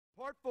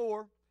Part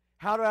 4,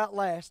 how to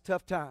outlast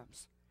tough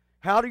times.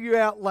 How do you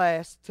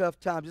outlast tough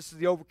times? This is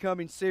the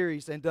Overcoming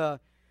series, and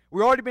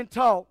we've already been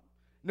taught,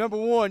 number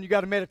 1, you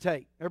got to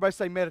meditate. Everybody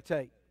say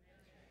meditate.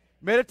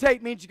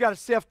 Meditate means you got to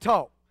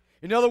self-talk.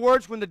 In other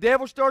words, when the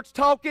devil starts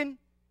talking,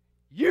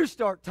 you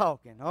start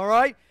talking, all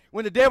right?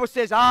 When the devil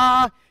says,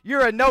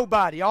 you're a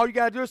nobody, all you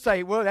got to do is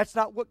say, well, that's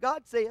not what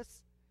God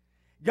says.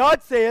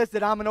 God says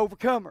that I'm an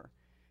overcomer.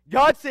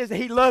 God says that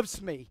He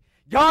loves me.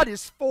 God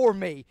is for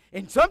me.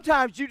 And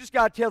sometimes you just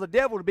got to tell the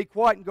devil to be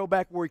quiet and go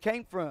back where he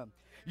came from.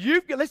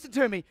 Listen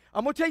to me.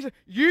 I'm going to tell you something.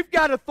 You've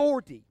got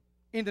authority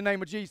in the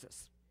name of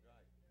Jesus.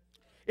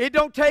 It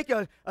don't take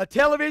a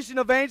television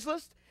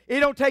evangelist.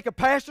 It don't take a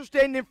pastor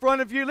standing in front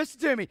of you. Listen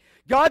to me.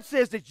 God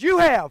says that you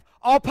have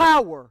all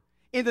power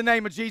in the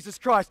name of Jesus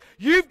Christ.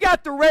 You've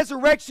got the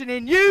resurrection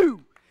in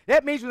you.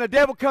 That means when the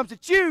devil comes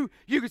at you,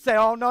 you can say,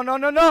 oh, no, no,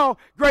 no, no.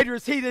 Greater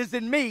is He that is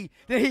in me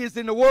than he is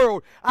in the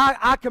world.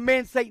 I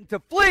command Satan to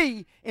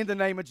flee in the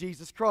name of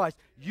Jesus Christ.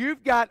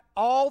 You've got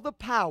all the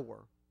power,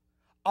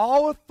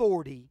 all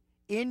authority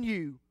in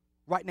you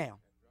right now.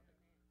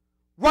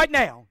 Right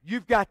now,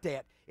 you've got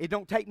that. It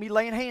don't take me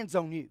laying hands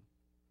on you.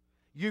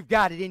 You've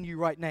got it in you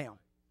right now.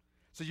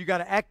 So you got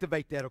to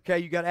activate that, okay?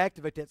 You got to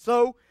activate that.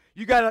 So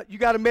you got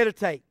to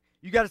meditate.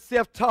 You got to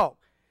self-talk.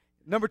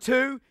 Number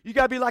 2, you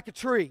got to be like a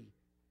tree.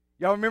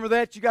 Y'all remember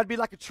that? You got to be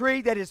like a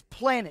tree that is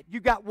planted. You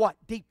got what?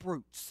 Deep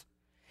roots.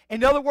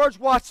 In other words,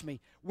 watch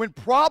me. When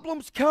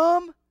problems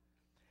come,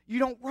 you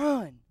don't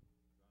run.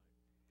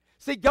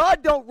 See,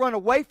 God don't run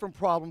away from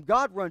problems.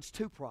 God runs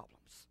to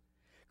problems.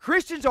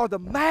 Christians are the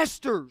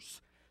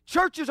masters.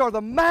 Churches are the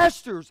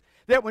masters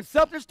that when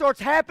something starts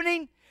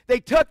happening,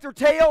 they tuck their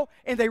tail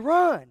and they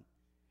run.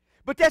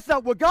 But that's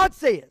not what God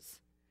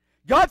says.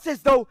 God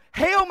says, though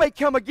hell may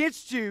come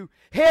against you,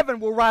 heaven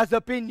will rise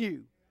up in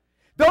you.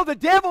 Though the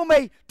devil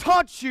may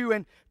taunt you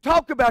and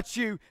talk about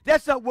you,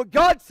 that's not what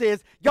God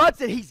says. God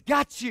said He's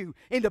got you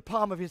in the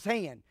palm of His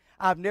hand.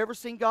 I've never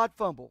seen God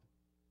fumble.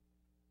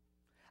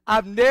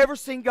 I've never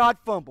seen God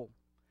fumble.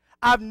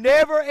 I've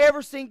never,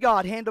 ever seen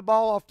God hand the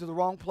ball off to the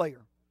wrong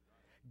player.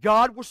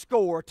 God will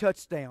score a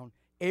touchdown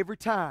every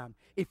time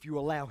if you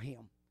allow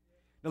Him.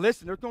 Now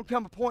listen, there's going to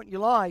come a point in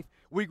your life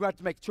where you're going to have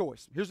to make a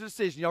choice. Here's the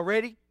decision. Y'all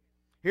ready?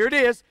 Here it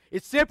is.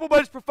 It's simple, but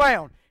it's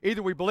profound.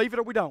 Either we believe it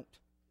or we don't.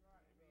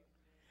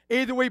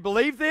 Either we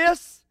believe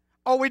this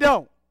or we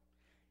don't.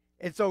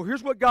 And so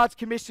here's what God's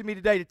commissioned me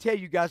today to tell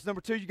you guys.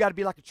 Number 2, you got to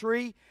be like a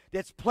tree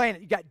that's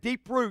planted. You got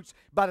deep roots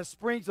by the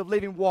springs of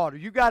living water.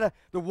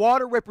 The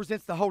water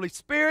represents the Holy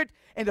Spirit,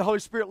 and the Holy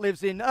Spirit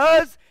lives in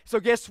us. So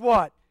guess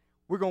what?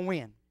 We're going to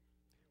win.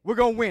 We're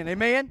going to win.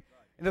 Amen?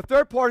 And the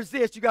third part is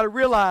this. You got to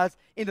realize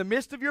in the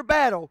midst of your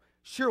battle,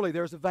 surely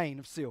there's a vein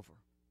of silver.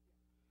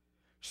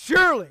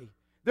 Surely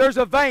there's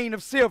a vein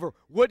of silver.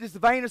 What does the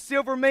vein of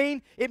silver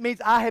mean? It means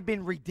I have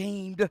been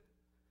redeemed.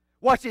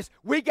 Watch this.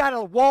 We got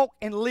to walk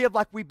and live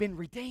like we've been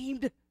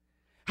redeemed.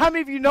 How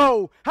many of you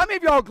know? How many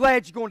of y'all are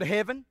glad you're going to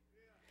heaven?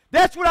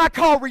 That's what I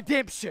call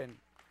redemption.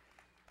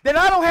 That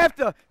I don't have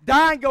to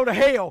die and go to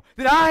hell.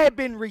 That I have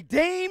been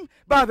redeemed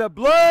by the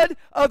blood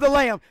of the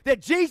Lamb.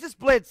 That Jesus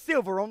bled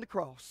silver on the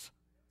cross.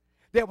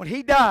 That when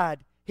He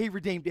died, He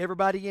redeemed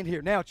everybody in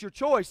here. Now, it's your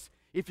choice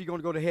if you're going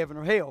to go to heaven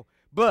or hell.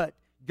 But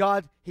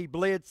God, He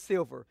bled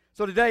silver.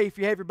 So today, if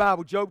you have your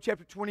Bible, Job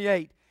chapter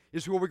 28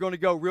 is where we're going to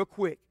go real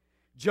quick.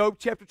 Job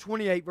chapter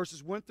 28,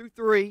 verses 1 through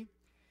 3.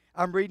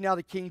 I'm reading out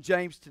the King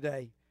James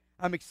today.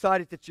 I'm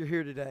excited that you're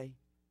here today.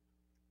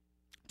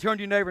 Turn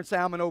to your neighbor and say,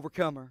 I'm an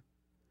overcomer.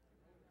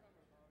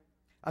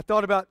 I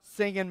thought about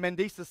singing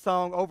Mendisa's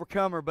song,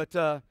 Overcomer, but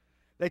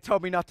they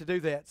told me not to do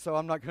that, so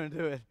I'm not going to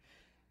do it.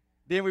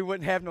 Then we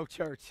wouldn't have no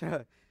church.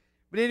 But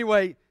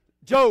anyway,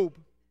 Job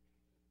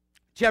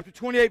chapter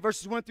 28,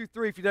 verses 1 through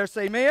 3. If you dare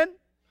say amen.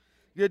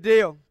 Good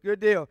deal.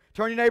 Good deal.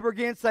 Turn your neighbor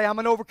again. Say, I'm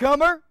an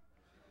overcomer.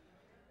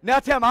 Now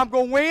tell him, I'm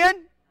going to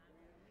win.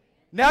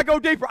 Now go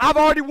deeper. I've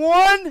already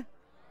won.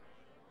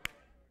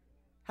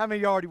 How many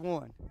of you already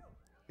won?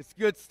 It's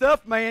good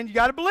stuff, man. You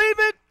got to believe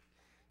it.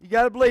 You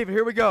got to believe it.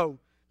 Here we go.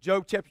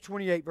 Job chapter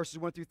 28, verses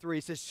 1 through 3.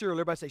 It says, surely.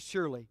 Everybody say,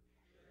 surely.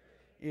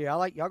 Yeah, I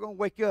like y'all going to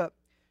wake up.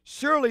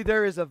 Surely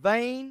there is a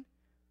vein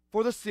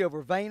for the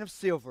silver, vein of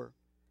silver,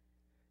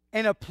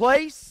 and a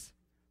place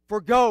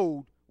for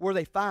gold where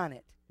they find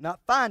it. Not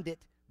find it,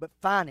 but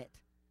find it.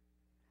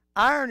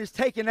 Iron is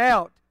taken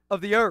out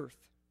of the earth,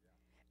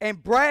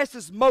 and brass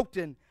is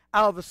molten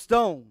out of the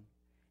stone.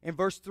 And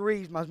verse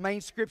 3 is my main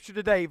scripture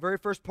today, very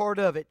first part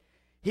of it.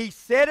 He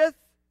setteth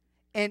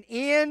an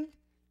end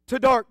to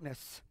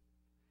darkness.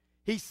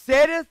 He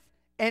setteth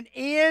an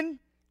end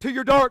to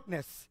your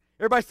darkness.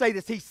 Everybody say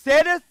this. He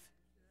setteth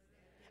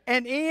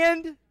an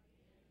end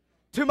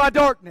to my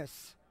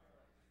darkness.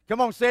 Come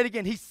on, say it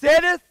again. He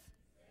setteth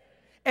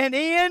an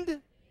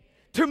end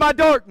to my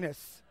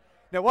darkness.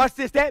 Now watch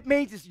this. That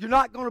means you're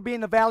not going to be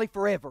in the valley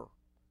forever.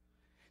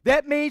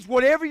 That means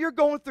whatever you're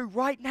going through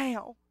right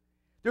now,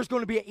 there's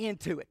going to be an end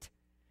to it.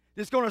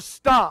 It's going to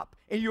stop,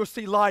 and you'll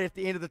see light at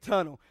the end of the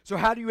tunnel. So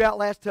how do you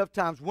outlast tough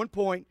times? One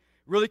point,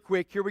 really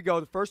quick. Here we go.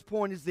 The first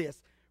point is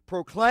this.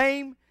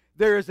 Proclaim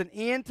there is an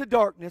end to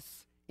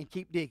darkness, and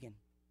keep digging.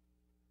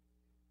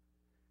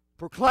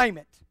 Proclaim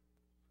it.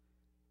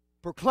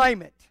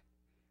 Proclaim it.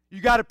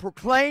 You got to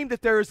proclaim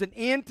that there is an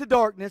end to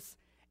darkness,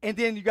 and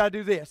then you got to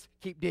do this.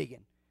 Keep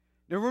digging.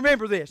 Now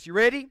remember this. You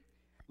ready?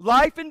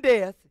 Life and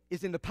death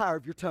is in the power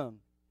of your tongue.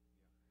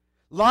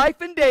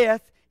 Life and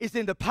death is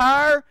in the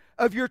power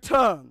of your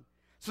tongue.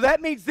 So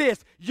that means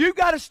this. You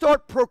got to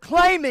start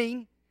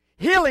proclaiming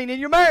healing in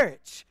your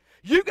marriage.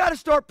 You got to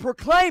start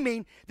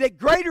proclaiming that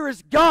greater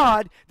is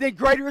God than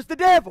greater is the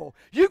devil.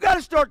 You got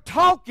to start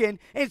talking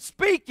and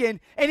speaking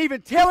and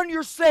even telling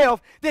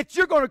yourself that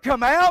you're going to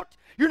come out.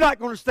 You're not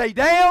going to stay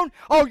down.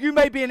 Oh, you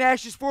may be in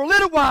ashes for a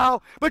little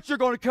while, but you're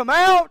going to come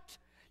out.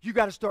 You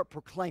got to start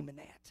proclaiming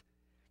that.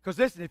 Because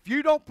listen, if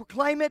you don't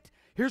proclaim it,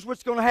 here's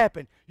what's going to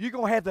happen. You're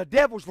going to have the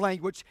devil's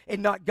language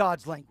and not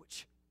God's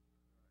language.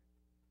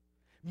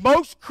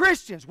 Most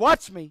Christians,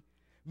 watch me,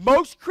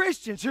 most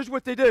Christians, here's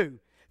what they do.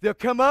 They'll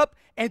come up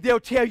and they'll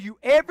tell you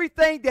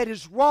everything that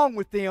is wrong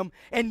with them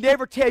and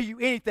never tell you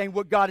anything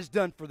what God has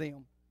done for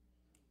them.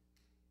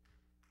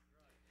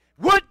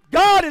 What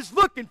God is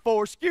looking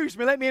for, excuse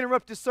me, let me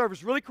interrupt this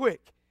service really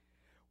quick.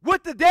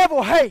 What the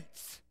devil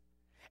hates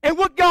and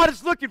what God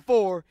is looking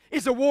for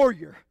is a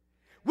warrior.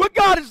 What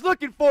God is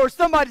looking for is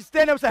somebody to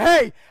stand up and say,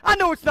 hey, I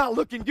know it's not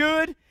looking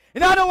good.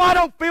 And I know I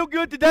don't feel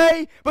good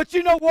today, but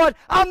you know what?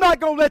 I'm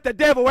not going to let the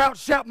devil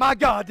outshout my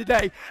God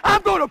today.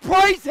 I'm going to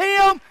praise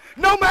him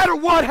no matter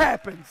what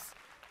happens.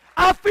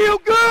 I feel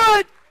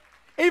good.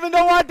 Even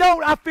though I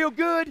don't, I feel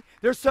good.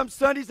 There's some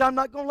Sundays, I'm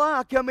not going to lie,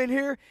 I come in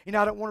here and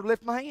I don't want to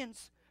lift my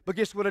hands. But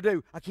guess what I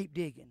do? I keep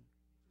digging.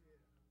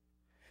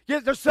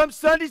 Yes, there's some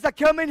Sundays I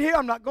come in here,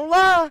 I'm not going to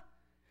lie.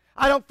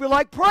 I don't feel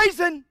like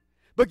praising.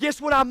 But guess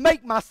what I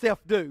make myself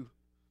do?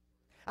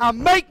 I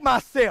make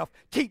myself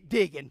keep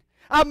digging.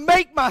 I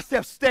make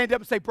myself stand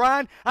up and say,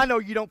 Brian, I know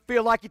you don't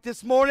feel like it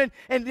this morning,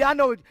 and I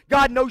know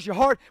God knows your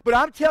heart, but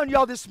I'm telling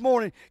y'all this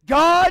morning,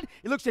 God,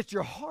 He looks at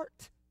your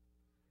heart.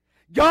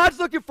 God's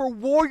looking for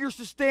warriors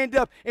to stand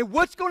up, and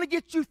what's going to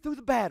get you through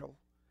the battle?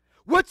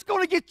 What's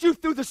going to get you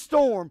through the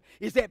storm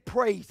is that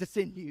praise that's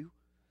in you.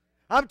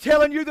 I'm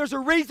telling you, there's a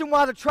reason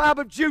why the tribe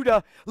of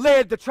Judah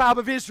led the tribe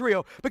of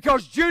Israel.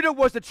 Because Judah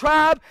was the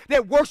tribe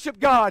that worshiped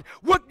God.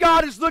 What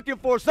God is looking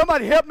for,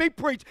 somebody help me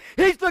preach.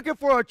 He's looking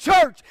for a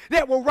church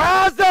that will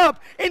rise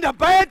up in the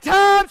bad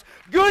times,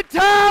 good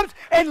times,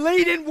 and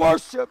lead in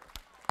worship.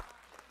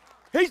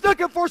 He's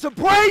looking for some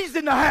praise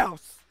in the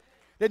house.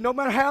 That no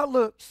matter how it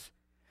looks,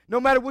 no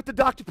matter what the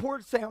doctor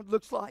report sound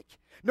looks like,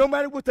 no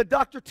matter what the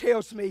doctor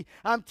tells me,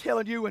 I'm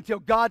telling you, until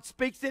God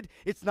speaks it,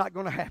 it's not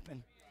going to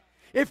happen.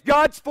 If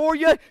God's for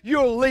you,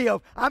 you'll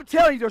live. I'm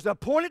telling you, there's an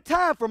appointed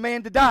time for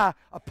man to die.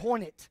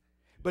 Appointed.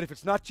 But if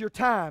it's not your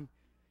time,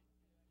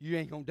 you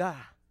ain't going to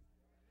die.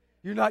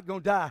 You're not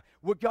going to die.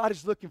 What God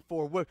is looking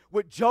for,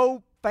 what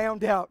Job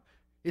found out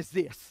is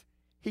this.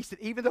 He said,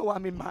 even though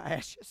I'm in my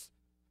ashes,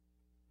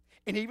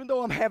 and even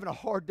though I'm having a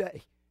hard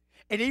day,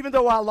 and even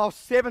though I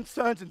lost 7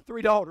 sons and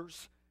 3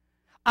 daughters,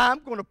 I'm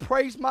going to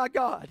praise my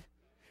God.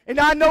 And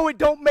I know it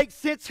don't make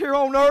sense here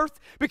on earth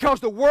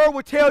because the world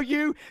will tell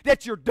you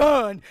that you're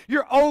done,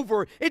 you're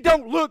over, it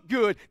don't look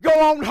good. Go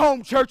on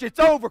home, church, it's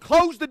over,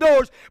 close the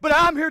doors. But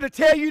I'm here to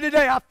tell you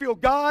today, I feel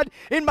God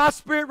in my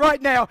spirit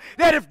right now,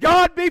 that if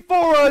God be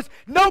for us,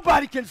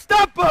 nobody can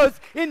stop us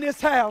in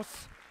this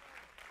house.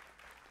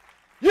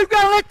 You've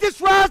got to let this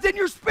rise in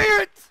your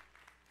spirit.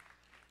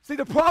 See,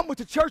 the problem with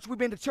the church, we've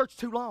been to church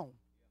too long.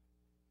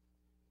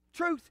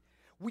 Truth.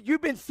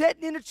 You've been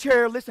sitting in a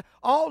chair, listen,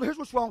 here's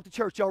what's wrong with the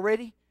church, y'all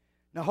ready?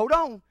 Now hold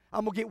on,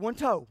 I'm going to get one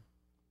toe.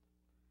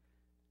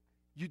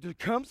 There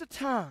comes a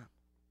time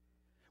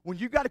when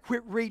you got to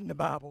quit reading the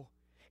Bible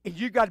and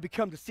you got to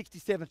become the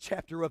 67th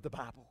chapter of the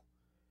Bible.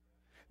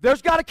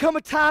 There's got to come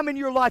a time in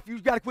your life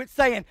you've got to quit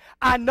saying,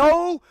 I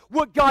know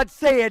what God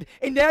said,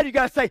 and now you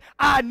got to say,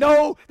 I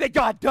know that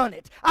God done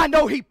it. I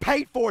know He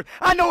paid for it.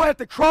 I know at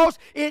the cross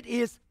it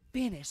is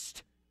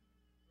finished.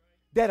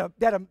 That'll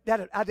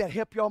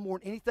help y'all more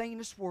than anything in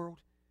this world.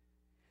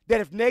 That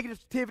if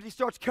negativity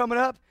starts coming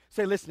up,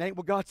 say, listen, ain't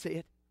what God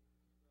said.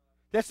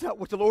 That's not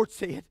what the Lord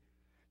said.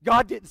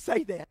 God didn't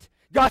say that.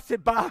 God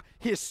said, by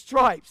His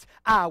stripes,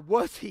 I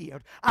was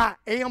healed. I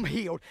am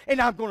healed, and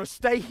I'm going to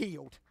stay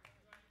healed.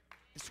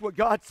 That's what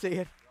God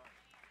said.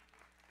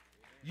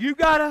 You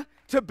got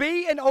to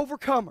be an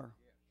overcomer.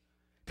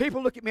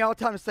 People look at me all the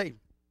time and say,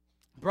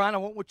 Brian, I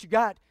want what you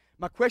got.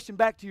 My question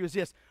back to you is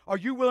this. Are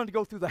you willing to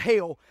go through the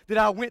hell that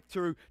I went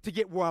through to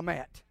get where I'm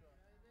at?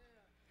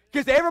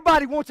 Because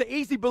everybody wants an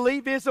easy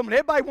believism and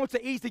everybody wants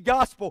an easy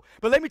gospel.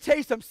 But let me tell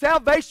you something.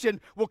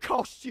 Salvation will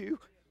cost you.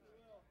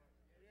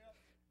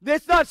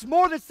 It's not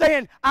more than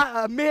saying,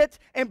 I admit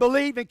and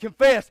believe and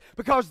confess.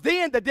 Because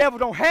then the devil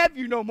don't have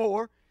you no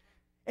more.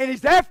 And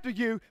he's after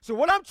you. So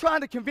what I'm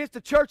trying to convince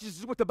the churches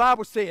is what the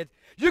Bible said.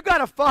 You got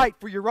to fight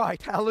for your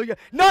right. Hallelujah.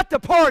 Not to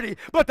party,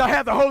 but to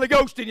have the Holy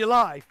Ghost in your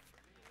life.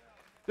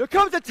 There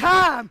comes a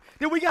time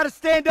that we got to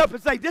stand up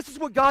and say, this is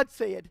what God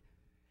said.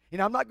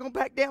 And I'm not going to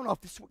back down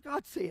off this is what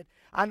God said.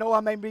 I know I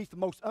may be the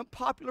most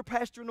unpopular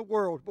pastor in the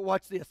world, but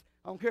watch this.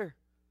 I don't care.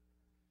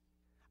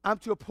 I'm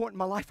to a point in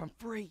my life I'm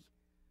free.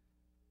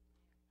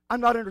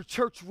 I'm not under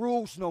church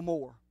rules no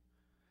more.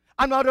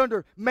 I'm not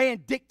under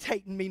man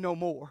dictating me no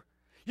more.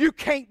 You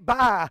can't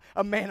buy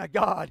a man of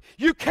God.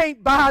 You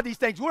can't buy these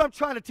things. What I'm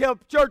trying to tell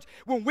the church,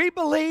 when we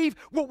believe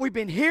what we've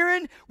been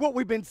hearing, what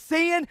we've been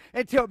seeing,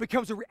 until it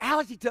becomes a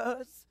reality to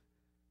us,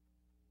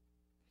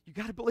 you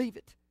got to believe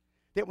it.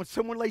 That when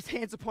someone lays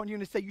hands upon you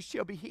and they say, you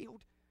shall be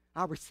healed,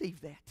 I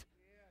receive that.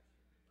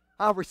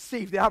 I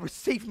receive that. I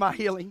receive my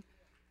healing.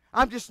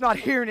 I'm just not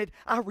hearing it.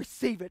 I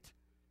receive it.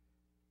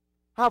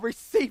 I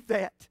receive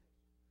that.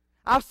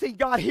 I've seen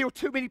God heal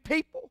too many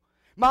people.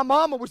 My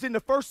mama was in the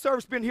first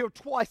service being healed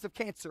twice of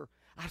cancer.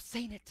 I've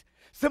seen it.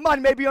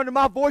 Somebody may be under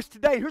my voice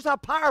today. Here's how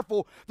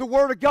powerful the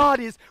Word of God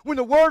is. When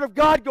the Word of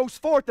God goes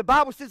forth, the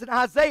Bible says in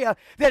Isaiah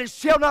that it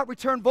shall not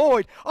return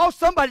void. All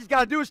somebody's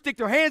got to do is stick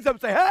their hands up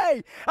and say,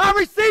 hey, I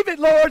receive it,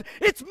 Lord.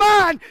 It's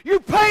mine. You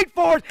paid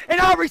for it,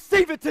 and I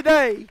receive it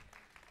today.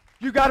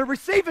 You got to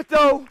receive it,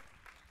 though.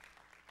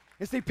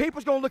 And see,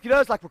 people's going to look at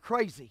us like we're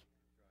crazy.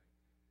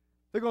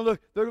 They're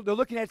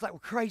looking at us like we're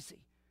crazy.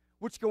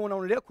 What's going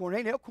on at Elkhorn? It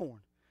ain't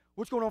Elkhorn.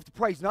 What's going on with the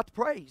praise? Not the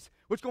praise.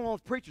 What's going on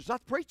with the preacher? It's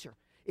not the preacher.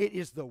 It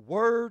is the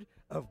Word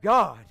of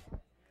God.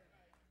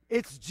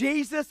 It's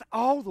Jesus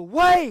all the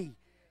way.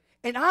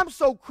 And I'm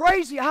so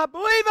crazy, I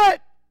believe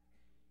it.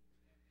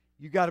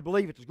 You got to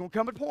believe it. There's going to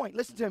come a point.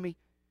 Listen to me.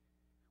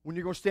 When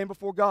you're going to stand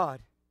before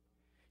God,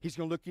 He's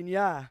going to look you in the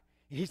eye,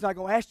 and He's not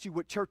going to ask you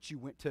what church you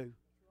went to.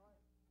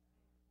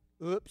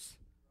 Oops.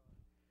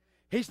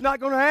 He's not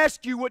going to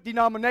ask you what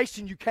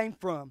denomination you came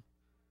from.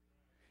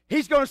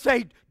 He's going to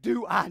say,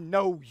 do I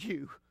know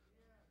you?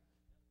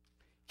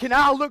 Can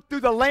I look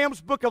through the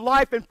Lamb's Book of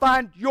Life and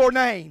find your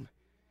name?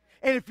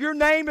 And if your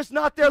name is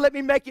not there, let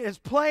me make it as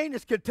plain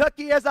as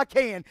Kentucky as I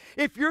can.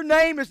 If your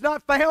name is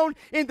not found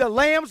in the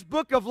Lamb's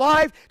Book of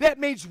Life, that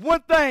means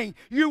one thing: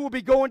 you will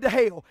be going to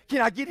hell. Can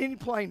I get any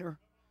plainer?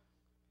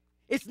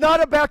 It's not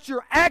about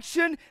your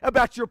action,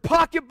 about your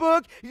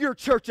pocketbook, your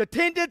church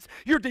attendance,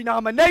 your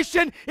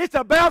denomination. It's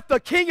about the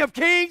King of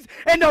Kings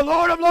and the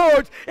Lord of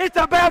Lords. It's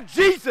about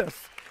Jesus.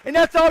 And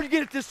that's all you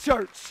get at this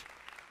church.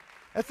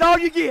 That's all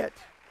you get.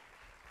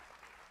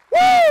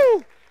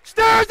 Woo!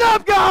 Stirs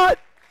up, God.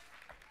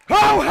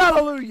 Oh,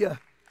 hallelujah.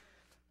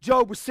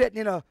 Job was sitting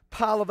in a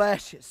pile of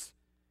ashes.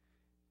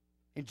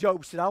 And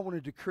Job said, I want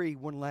to decree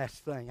one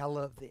last thing. I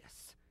love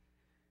this.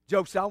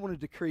 Job said, I want to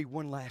decree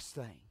one last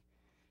thing.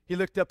 He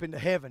looked up into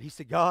heaven. He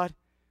said, God,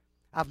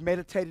 I've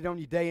meditated on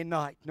you day and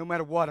night. No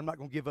matter what, I'm not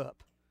going to give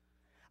up.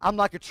 I'm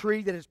like a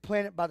tree that is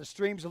planted by the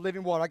streams of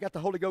living water. I got the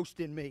Holy Ghost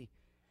in me.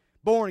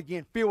 Born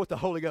again, filled with the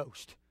Holy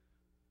Ghost.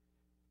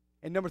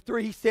 And number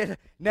 3, he said,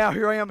 now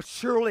here I am.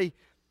 Surely,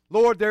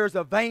 Lord, there is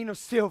a vein of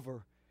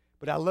silver.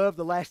 But I love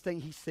the last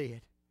thing he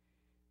said.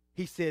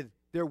 He said,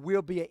 there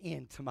will be an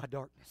end to my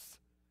darkness.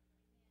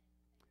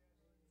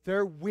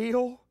 There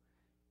will.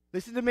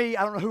 Listen to me.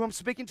 I don't know who I'm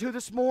speaking to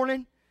this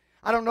morning.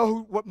 I don't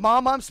know what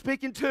mom I'm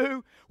speaking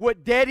to,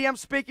 what daddy I'm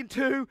speaking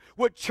to,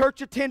 what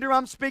church attender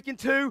I'm speaking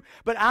to,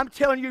 but I'm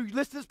telling you,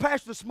 listen to this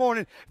pastor this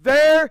morning,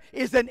 there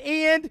is an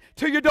end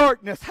to your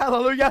darkness.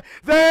 Hallelujah.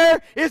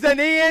 There is an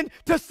end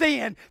to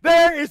sin.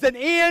 There is an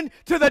end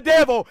to the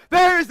devil.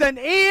 There is an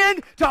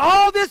end to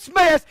all this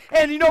mess.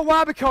 And you know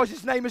why? Because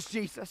his name is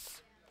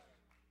Jesus.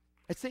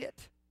 That's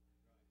it.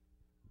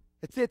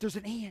 That's it. There's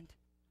an end.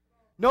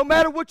 No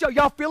matter what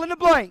y'all fill in the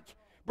blank.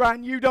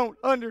 Brian, you don't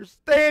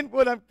understand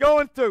what I'm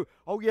going through.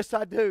 Oh, yes,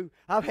 I do.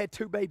 I've had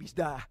 2 babies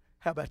die.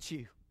 How about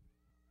you?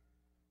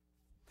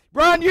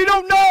 Brian, you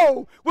don't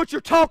know what you're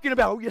talking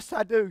about. Oh, yes,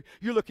 I do.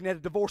 You're looking at a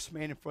divorced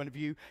man in front of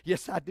you.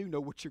 Yes, I do know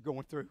what you're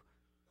going through.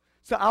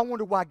 So I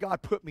wonder why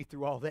God put me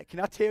through all that. Can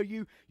I tell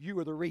you, you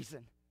are the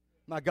reason.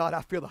 My God,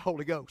 I feel the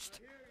Holy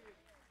Ghost.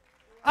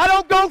 I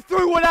don't go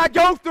through what I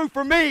go through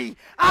for me.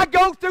 I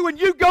go through and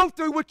you go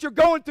through what you're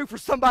going through for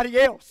somebody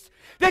else.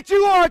 That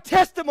you are a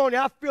testimony.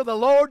 I feel the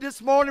Lord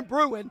this morning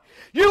brewing.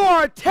 You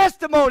are a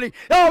testimony.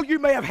 Oh, you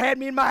may have had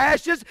me in my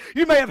ashes.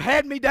 You may have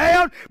had me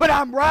down, but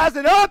I'm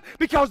rising up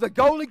because the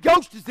Holy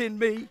Ghost is in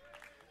me.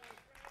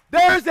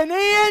 There's an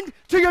end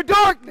to your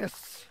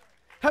darkness.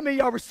 How many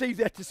of y'all received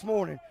that this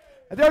morning?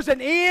 There's an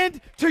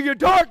end to your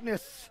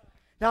darkness.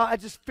 Now, I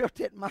just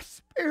felt it in my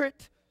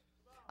spirit.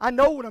 I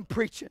know what I'm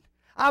preaching.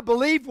 I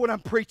believe what I'm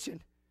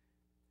preaching.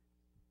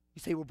 You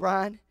say, well,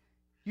 Brian,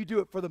 you do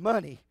it for the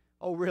money.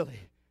 Oh, really?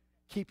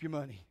 Keep your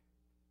money.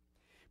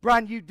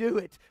 Brian, you do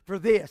it for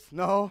this.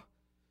 No.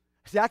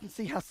 See, I can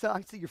see your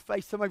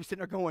face. Some of you sitting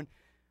there going,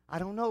 I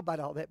don't know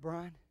about all that,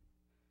 Brian.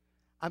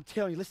 I'm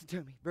telling you, listen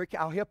to me.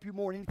 I'll help you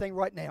more than anything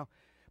right now.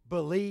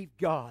 Believe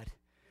God.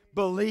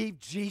 Believe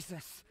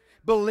Jesus.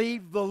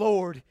 Believe the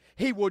Lord.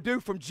 He will do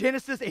from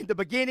Genesis in the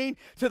beginning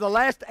to the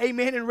last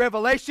amen in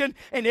Revelation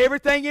and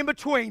everything in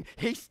between.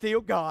 He's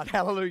still God.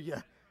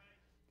 Hallelujah.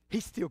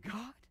 He's still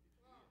God.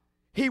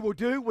 He will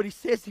do what he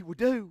says he will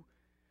do.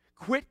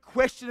 Quit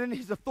questioning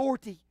his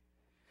authority.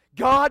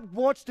 God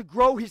wants to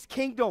grow his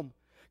kingdom.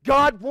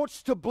 God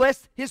wants to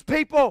bless his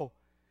people.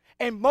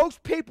 And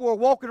most people are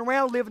walking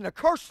around living a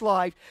cursed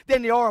life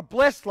than they are a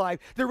blessed life.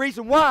 The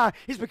reason why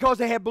is because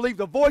they have believed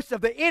the voice of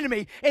the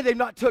enemy and they've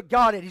not took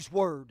God at His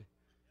word.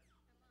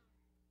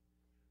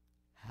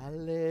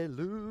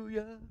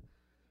 Hallelujah.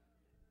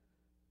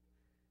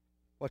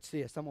 Watch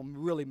this. I'm going to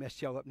really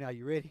mess y'all up now.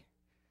 You ready?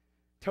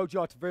 Told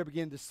y'all at the very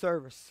beginning of this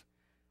service,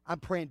 I'm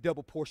praying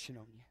double portion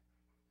on you.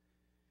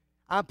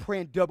 I'm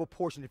praying double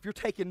portion. If you're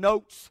taking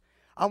notes,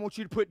 I want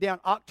you to put down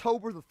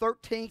October the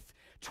 13th,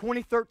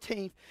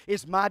 2013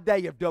 is my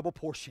day of double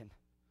portion.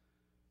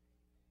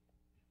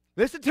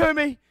 Listen to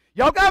me.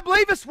 Y'all got to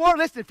believe this word.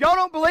 Listen, if y'all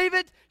don't believe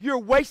it, you're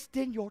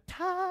wasting your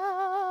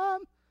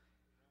time.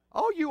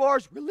 All you are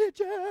is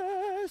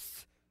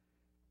religious.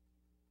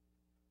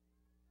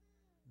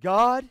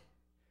 God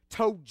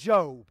told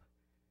Job,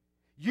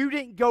 you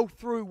didn't go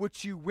through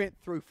what you went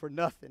through for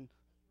nothing.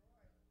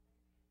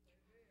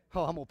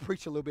 Oh, I'm going to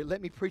preach a little bit.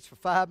 Let me preach for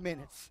 5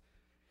 minutes.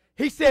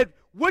 He said,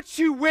 what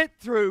you went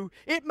through,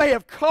 it may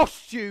have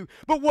cost you,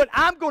 but what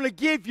I'm going to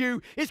give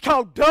you is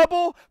called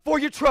double for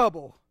your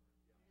trouble.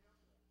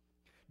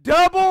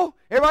 Double,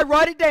 everybody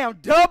write it down,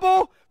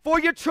 double for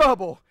your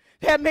trouble.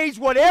 That means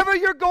whatever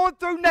you're going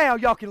through now,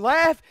 y'all can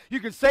laugh, you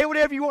can say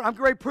whatever you want. I'm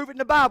going to prove it in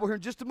the Bible here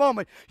in just a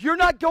moment. You're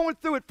not going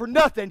through it for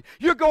nothing.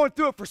 You're going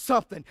through it for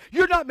something.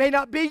 May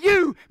not be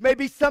you, may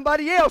be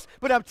somebody else,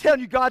 but I'm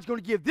telling you, God's going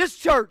to give this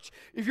church,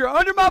 if you're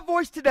under my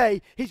voice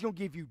today, He's going to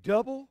give you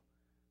double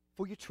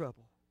for your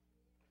trouble.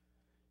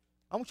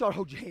 I want y'all to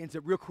hold your hands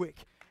up real quick.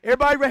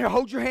 Everybody right here,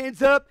 hold your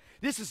hands up.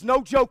 This is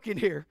no joke in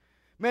here.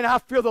 Man, I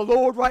feel the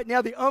Lord right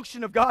now, the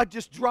unction of God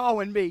just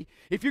drawing me.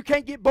 If you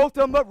can't get both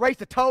of them up,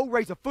 raise a toe,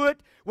 raise a foot,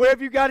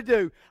 whatever you got to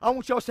do. I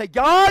want y'all to say,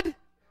 God,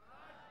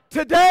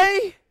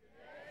 today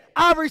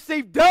I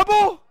receive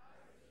double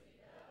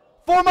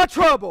for my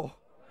trouble.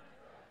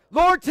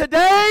 Lord,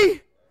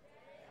 today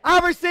I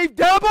receive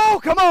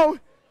double, come on,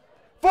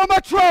 for my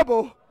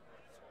trouble.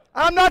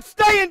 I'm not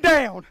staying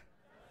down.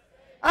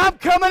 I'm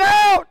coming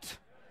out.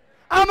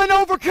 I'm an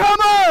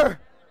overcomer.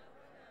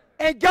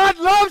 And God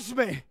loves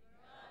me.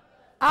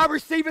 I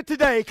receive it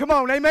today. Come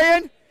on,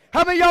 amen?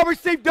 How many of y'all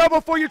receive double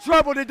for your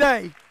trouble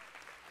today?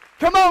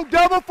 Come on,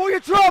 double for your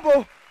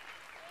trouble.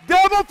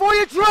 Double for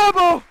your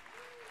trouble.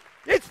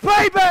 It's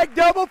payback,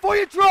 double for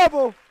your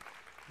trouble.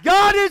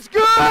 God is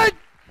good.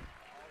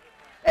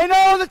 And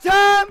all the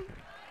time.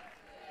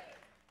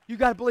 You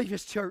got to believe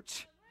this,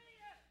 church.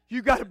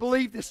 You got to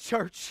believe this,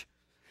 church.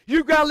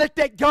 You got to let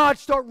that God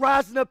start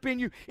rising up in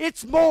you.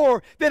 It's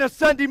more than a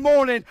Sunday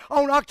morning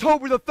on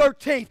October the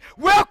 13th.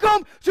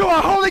 Welcome to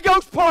our Holy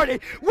Ghost party.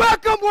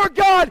 Welcome where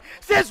God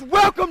says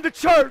welcome to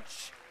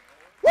church.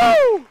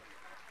 Woo!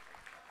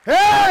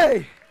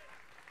 Hey!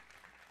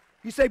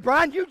 You say,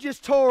 Brian, you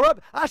just tore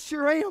up. I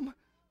sure am.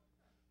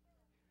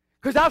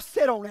 Because I've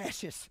sat on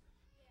ashes.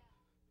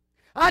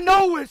 I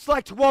know what it's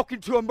like to walk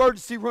into an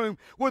emergency room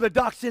where the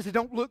doc says it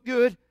don't look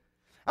good.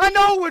 I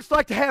know what it's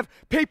like to have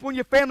people in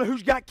your family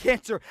who's got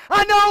cancer.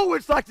 I know what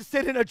it's like to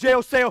sit in a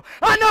jail cell.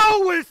 I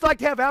know what it's like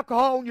to have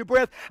alcohol in your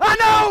breath. I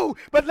know,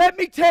 but let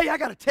me tell you, I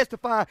got to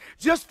testify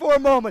just for a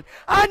moment.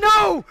 I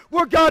know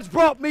where God's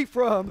brought me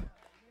from.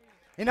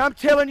 And I'm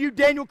telling you,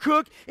 Daniel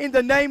Cook, in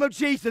the name of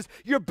Jesus,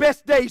 your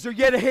best days are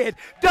yet ahead.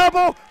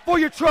 Double for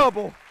your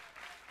trouble.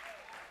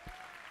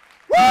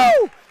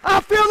 Woo! I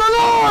feel the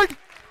Lord.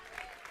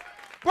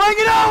 Bring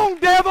it on,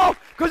 devil,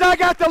 because I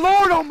got the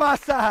Lord on my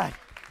side.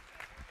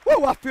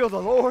 Whoa, I feel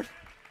the Lord.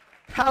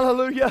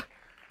 Hallelujah.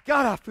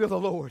 God, I feel the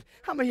Lord.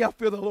 How many of y'all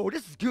feel the Lord?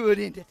 This is good,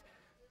 isn't it?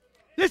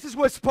 This is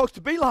what it's supposed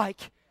to be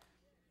like.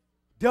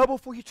 Double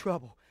for your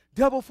trouble.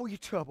 Double for your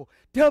trouble.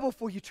 Double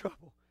for your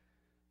trouble.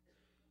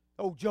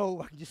 Oh,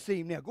 Joe, I can just see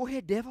him now. Go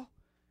ahead, devil.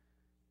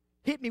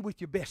 Hit me with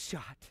your best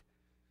shot.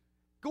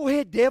 Go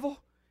ahead, devil.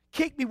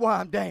 Kick me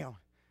while I'm down,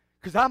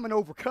 because I'm an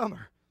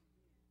overcomer.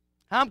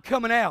 I'm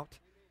coming out.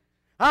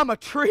 I'm a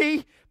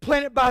tree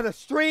planted by the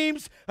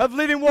streams of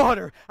living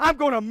water. I'm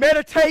going to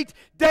meditate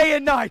day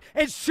and night.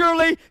 And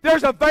surely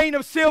there's a vein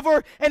of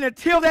silver. And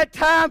until that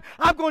time,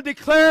 I'm going to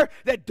declare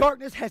that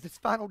darkness has its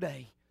final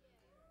day.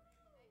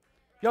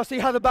 Y'all see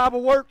how the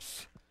Bible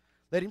works?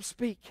 Let Him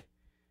speak.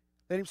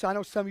 Let Him say. I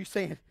know some of you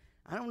saying,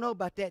 I don't know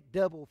about that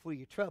double for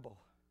your trouble.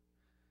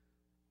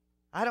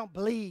 I don't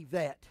believe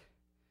that.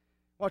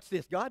 Watch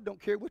this. God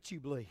don't care what you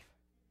believe.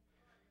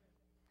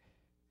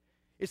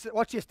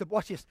 Watch this.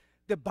 Watch this.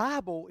 The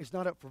Bible is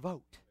not up for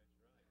vote.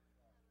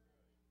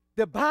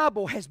 The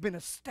Bible has been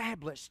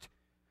established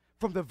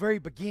from the very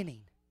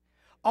beginning.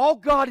 All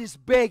God is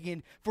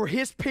begging for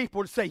His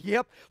people to say,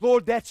 yep,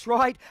 Lord, that's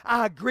right.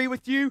 I agree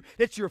with you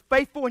that you're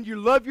faithful and you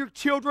love your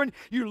children.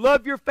 You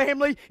love your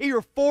family.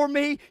 You're for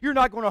me. You're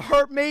not going to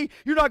hurt me.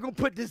 You're not going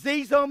to put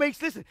disease on me.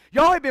 Listen,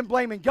 y'all have been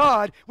blaming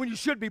God when you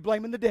should be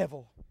blaming the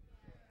devil.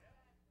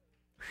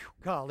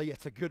 Whew, golly,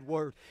 that's a good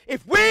word.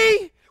 If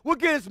we will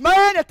get as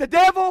mad at the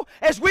devil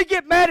as we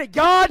get mad at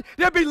God,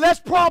 there'll be less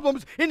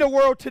problems in the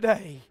world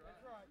today.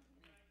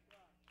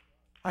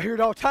 I hear it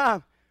all the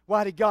time.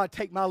 Why did God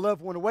take my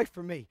loved one away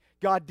from me?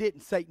 God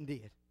didn't. Satan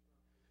did.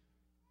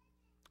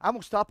 I'm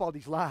going to stop all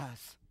these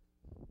lies.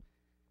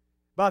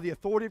 by the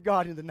authority of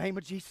God in the name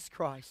of Jesus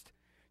Christ.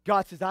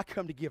 God says, I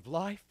come to give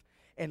life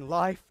and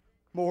life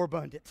more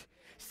abundant.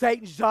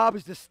 Satan's job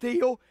is to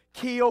steal,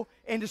 kill,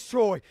 and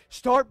destroy.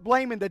 Start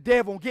blaming the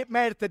devil and get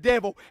mad at the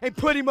devil and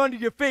put him under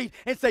your feet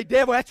and say,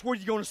 devil, that's where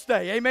you're going to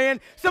stay. Amen?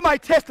 Somebody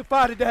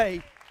testify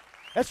today.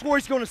 That's where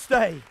he's going to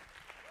stay.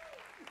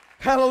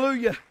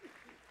 Hallelujah.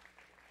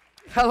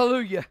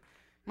 Hallelujah.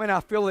 Man, I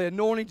feel the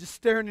anointing just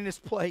stirring in this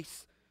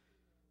place.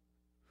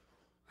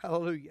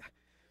 Hallelujah.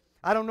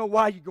 I don't know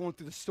why you're going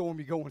through the storm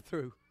you're going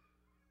through,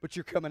 but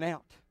you're coming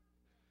out.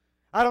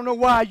 I don't know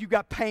why you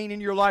got pain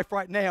in your life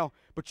right now,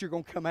 but you're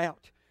going to come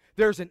out.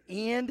 There's an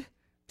end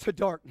to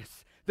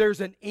darkness.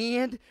 There's an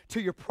end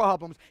to your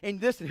problems. And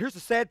listen, here's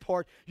the sad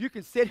part. You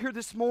can sit here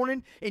this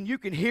morning and you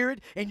can hear it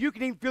and you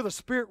can even feel the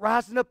Spirit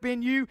rising up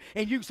in you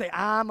and you can say,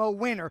 I'm a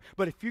winner.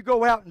 But if you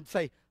go out and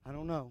say, I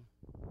don't know,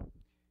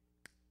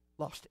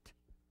 lost it.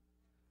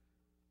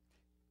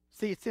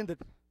 See, it's in the,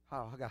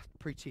 oh, I got to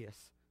preach this.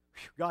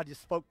 Whew, God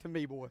just spoke to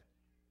me, boy.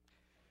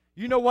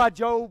 You know why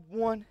Job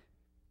won?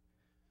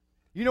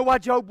 You know why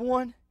Job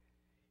won?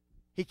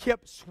 He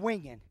kept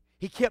swinging.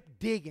 He kept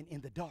digging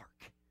in the dark.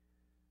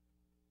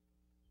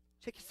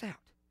 Check this out.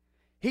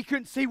 He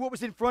couldn't see what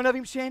was in front of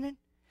him, Shannon.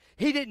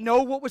 He didn't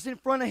know what was in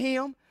front of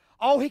him.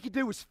 All he could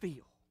do was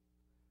feel.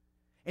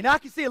 And I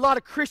can see a lot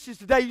of Christians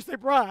today. You say,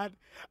 Brian,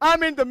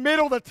 I'm in the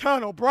middle of the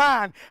tunnel.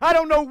 Brian, I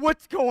don't know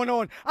what's going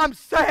on. I'm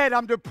sad.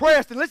 I'm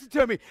depressed. And listen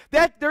to me.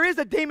 There is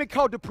a demon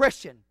called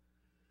depression.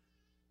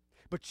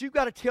 But you've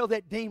got to tell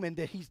that demon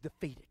that he's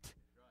defeated.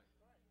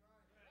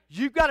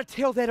 You've got to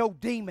tell that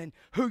old demon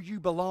who you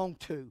belong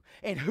to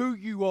and who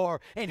you are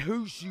and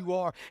whose you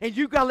are. And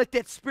you've got to let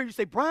that spirit, you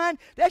say, Brian,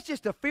 that's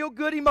just a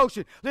feel-good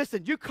emotion.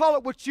 Listen, you call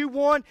it what you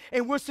want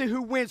and we'll see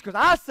who wins, because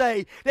I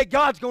say that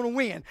God's going to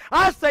win.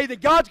 I say that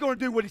God's going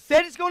to do what he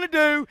said he's going to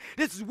do.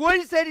 This is what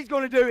he said he's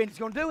going to do, and he's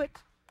going to do it.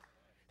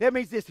 That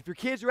means this. If your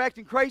kids are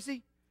acting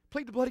crazy,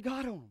 plead the blood of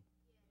God on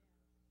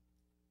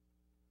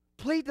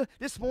them.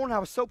 This morning I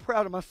was so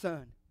proud of my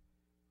son.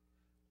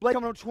 Blake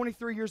coming on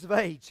 23 years of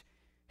age.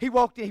 He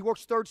walked in, he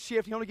works third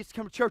shift. He only gets to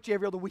come to church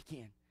every other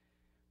weekend.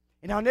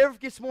 And I'll never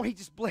forget this morning, he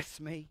just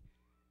blessed me.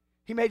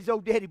 He made his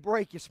old daddy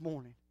break this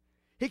morning.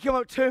 He came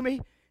up to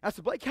me. I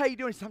said, Blake, how you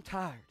doing? He said, I'm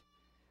tired.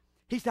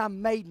 He said, I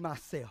made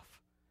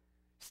myself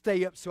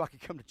stay up so I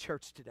could come to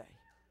church today.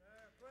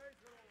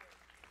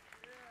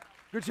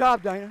 Good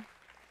job, Dana.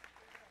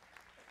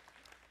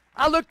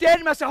 I looked at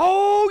him, I said,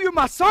 oh, you're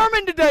my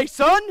sermon today,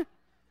 son.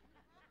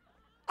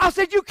 I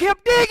said, you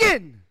kept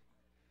digging.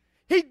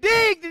 He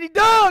digged and he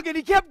dug and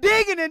he kept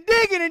digging and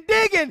digging and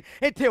digging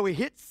until he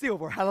hit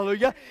silver.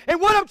 Hallelujah. And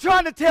what I'm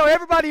trying to tell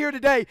everybody here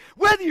today,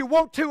 whether you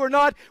want to or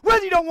not,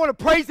 whether you don't want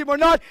to praise him or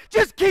not,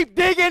 just keep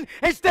digging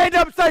and stand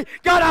up and say,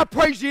 God, I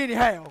praise you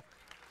anyhow.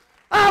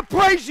 I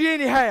praise you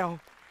anyhow.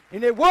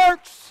 And it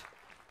works.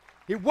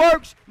 It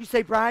works. You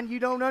say, Brian, you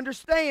don't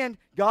understand.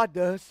 God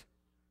does.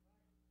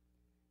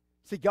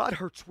 See, God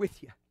hurts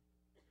with you.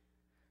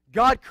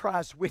 God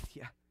cries with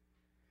you.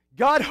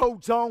 God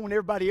holds on when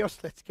everybody else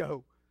lets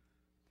go.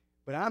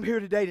 But I'm here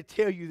today to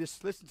tell you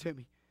this. Listen to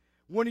me.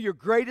 One of your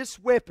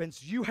greatest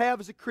weapons you have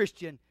as a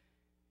Christian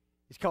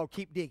is called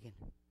keep digging.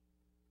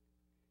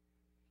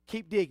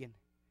 Keep digging.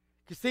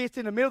 Because see, it's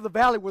in the middle of the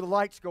valley where the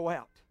lights go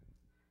out.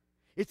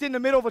 It's in the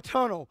middle of a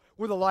tunnel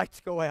where the lights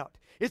go out.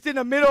 It's in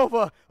the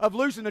middle of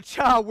losing a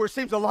child where it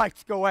seems the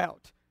lights go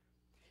out.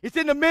 It's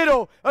in the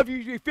middle of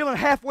you feeling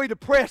halfway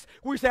depressed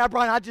where you say,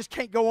 Brian, I just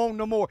can't go on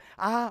no more.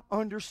 I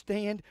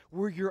understand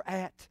where you're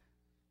at.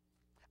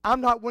 I'm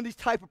not one of these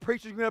type of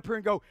preachers who go up here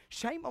and go,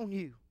 shame on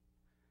you.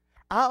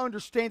 I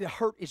understand that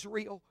hurt is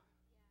real.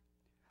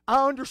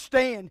 I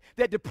understand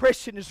that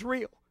depression is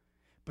real.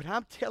 But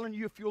I'm telling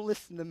you, if you'll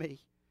listen to me,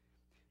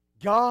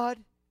 God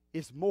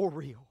is more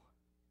real.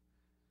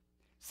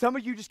 Some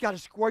of you just got to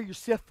square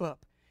yourself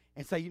up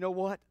and say, you know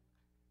what?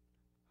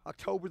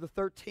 October the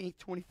 13th,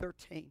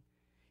 2013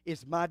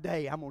 is my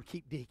day. I'm going to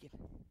keep digging.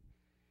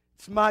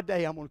 It's my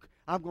day. I'm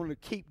going to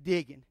keep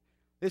digging.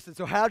 Listen,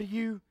 so how do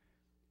you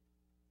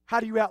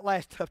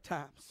outlast tough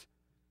times?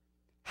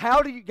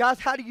 How do you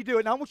do it?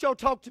 And I want y'all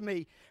to talk to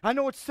me. I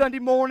know it's Sunday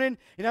morning,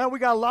 and I know we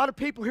got a lot of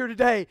people here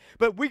today,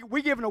 but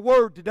we're giving a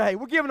word today.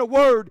 We're giving a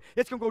word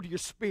that's going to go to your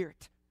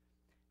spirit.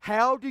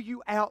 How do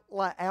you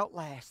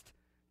outlast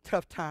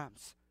tough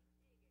times?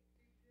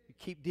 You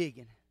keep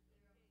digging.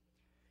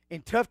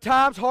 In tough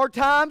times, hard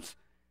times,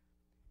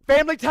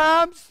 family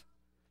times,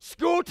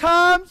 school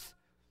times,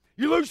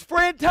 you lose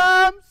friend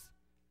times,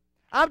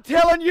 I'm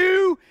telling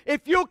you,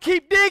 if you'll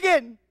keep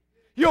digging,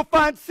 you'll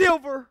find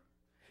silver.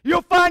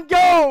 You'll find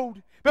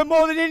gold. But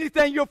more than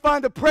anything, you'll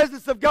find the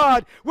presence of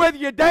God. Whether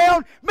you're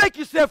down, make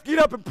yourself get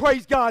up and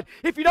praise God.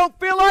 If you don't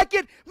feel like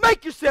it,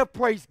 make yourself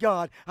praise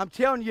God. I'm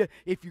telling you,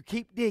 if you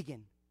keep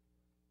digging,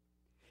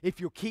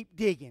 if you'll keep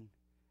digging,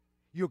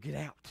 you'll get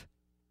out.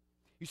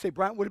 You say,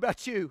 Brian, what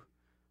about you?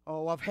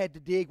 Oh, I've had to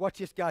dig. Watch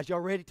this, guys. Y'all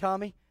ready,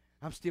 Tommy?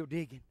 I'm still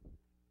digging.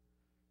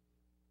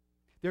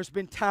 There's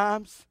been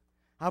times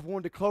I've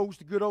wanted to close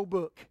the good old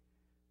book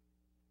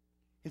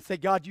and say,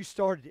 God, you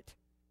started it.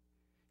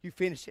 You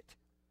finish it.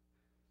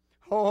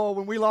 Oh,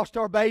 when we lost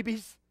our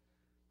babies,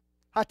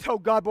 I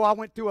told God, boy, I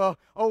went through a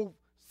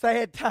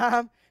sad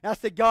time. And I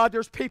said, God,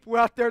 there's people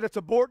out there that's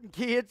aborting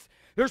kids.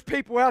 There's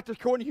people out there,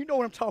 Courtney, you know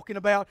what I'm talking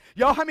about.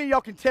 Y'all, how many of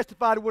y'all can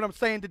testify to what I'm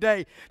saying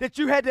today? That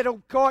you had that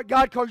old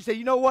God call you, say,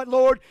 you know what,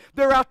 Lord?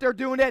 They're out there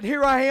doing that. And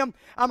here I am.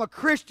 I'm a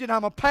Christian.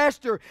 I'm a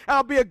pastor.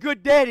 I'll be a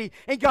good daddy.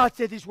 And God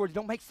said these words,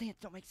 don't make sense,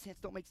 don't make sense,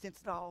 don't make sense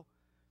at all.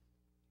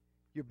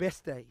 Your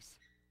best days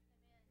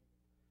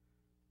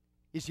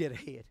is yet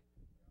ahead.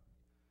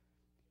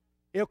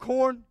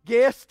 Elkhorn,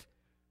 guest,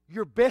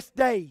 your best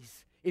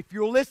days, if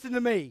you'll listen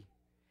to me,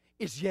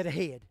 is yet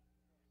ahead.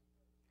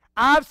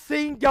 I've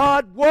seen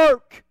God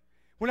work.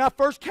 When I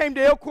first came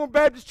to Elkhorn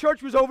Baptist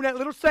Church, was over in that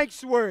little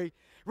sanctuary,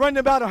 running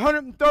about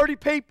 130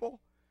 people.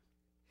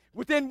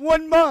 Within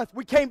 1 month,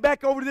 we came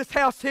back over to this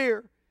house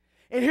here.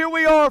 And here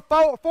we are,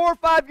 4 or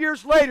 5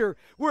 years later.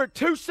 We're at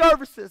 2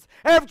 services,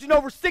 averaging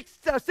over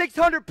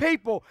 600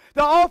 people.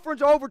 The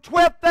offerings are over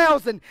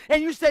 12,000.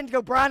 And you said,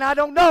 go, Brian, I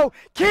don't know.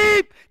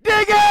 Keep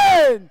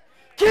digging!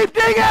 Keep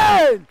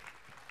digging!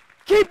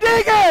 Keep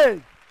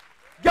digging!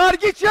 Got to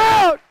get you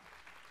out.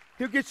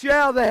 He'll get you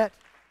out of that.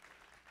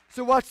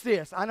 So watch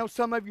this. I know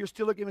some of you are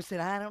still looking at me and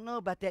saying, I don't know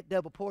about that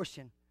double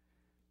portion.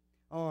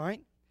 All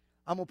right.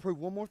 I'm going to prove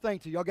one more thing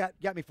to you. Y'all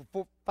got me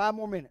for 5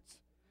 more minutes.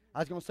 I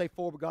was going to say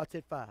 4, but God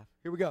said 5.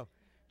 Here we go.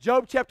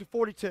 Job chapter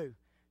 42.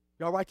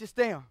 Y'all write this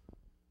down.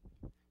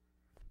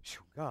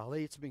 Whew,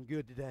 golly, it's been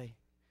good today.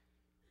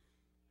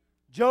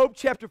 Job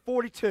chapter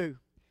 42.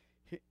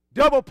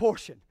 Double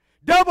portion.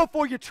 Double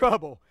for your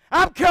trouble.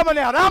 I'm coming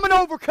out. I'm an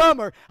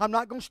overcomer. I'm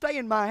not going to stay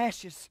in my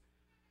ashes.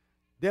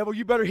 Devil,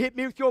 you better hit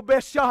me with your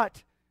best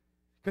shot,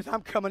 because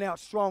I'm coming out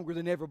stronger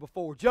than ever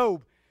before.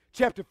 Job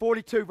chapter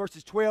 42,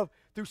 verses 12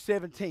 through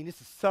 17. This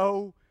is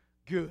so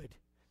good.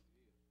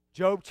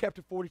 Job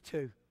chapter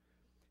 42.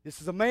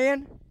 This is a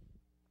man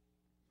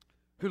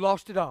who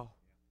lost it all.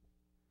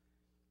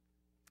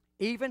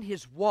 Even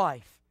his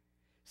wife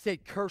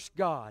said, curse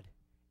God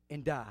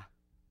and die.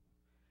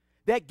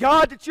 That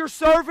God that you're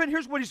serving,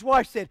 here's what his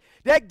wife said.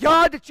 That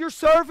God that you're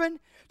serving,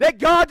 that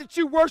God that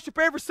you worship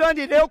every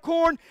Sunday at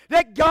Elkhorn,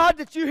 that God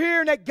that you hear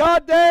and that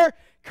God there,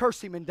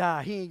 curse him and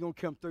die. He ain't going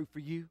to come through for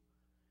you.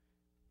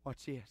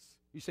 Watch this.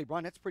 You say,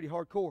 Brian, that's pretty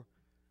hardcore.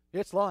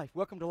 It's life.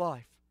 Welcome to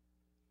life.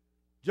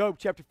 Job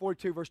chapter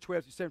 42, verse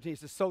 12 through 17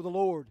 says, so the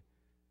Lord,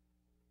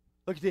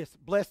 look at this,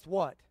 blessed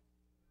what?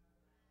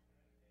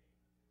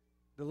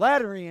 The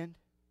latter end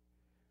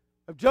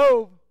of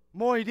Job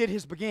more than he did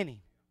his beginning.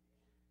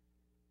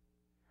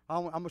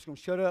 I'm just going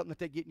to shut up and let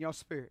that get in your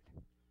spirit.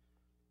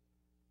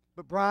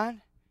 But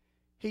Brian,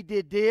 he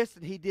did this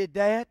and he did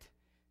that.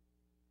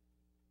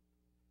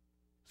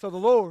 So the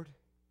Lord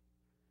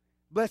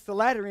blessed the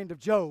latter end of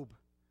Job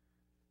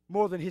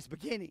more than his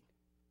beginning.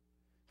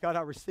 God,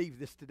 I received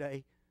this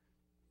today.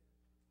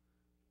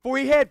 For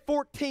he had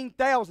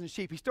 14,000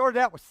 sheep. He started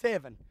out with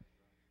 7.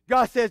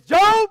 God says,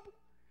 Job,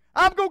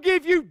 I'm going to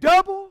give you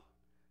double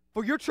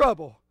for your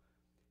trouble.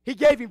 He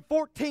gave him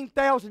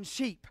 14,000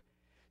 sheep,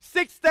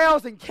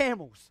 6,000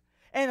 camels,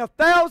 and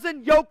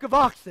 1,000 yoke of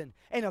oxen,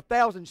 and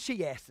 1,000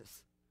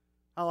 she-asses.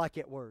 I like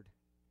that word.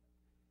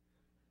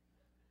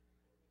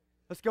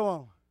 Let's go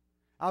on.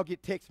 I'll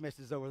get text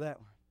messages over that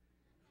one.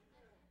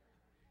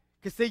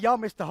 Because see, y'all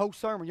missed the whole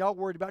sermon. Y'all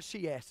worried about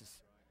she-asses.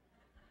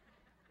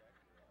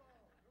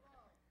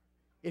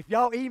 If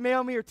y'all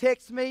email me or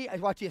text me,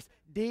 watch this.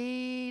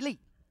 Delete.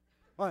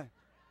 Right.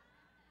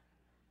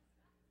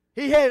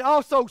 He had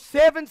also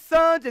 7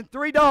 sons and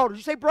 3 daughters.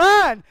 You say,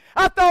 Brian,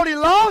 I thought he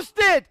lost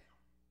it.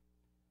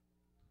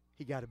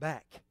 He got it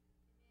back.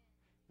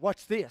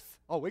 Watch this.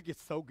 Oh, it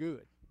gets so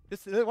good.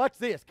 Watch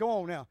this. Go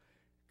on now.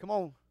 Come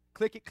on.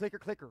 Click it, clicker,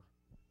 clicker.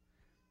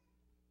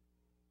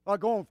 Oh,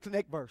 go on to the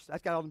next verse.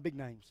 That's got all the big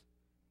names.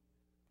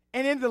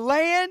 And in the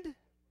land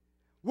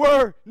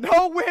were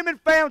no women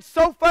found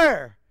so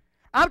fair.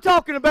 I'm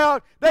talking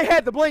about they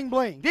had the bling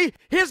bling.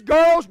 His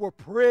girls were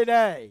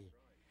pretty.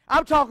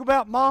 I'm talking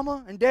about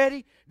mama and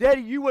daddy.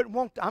 Daddy, you wouldn't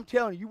want to, I'm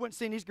telling you wouldn't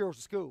send these girls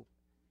to school.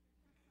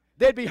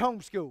 They'd be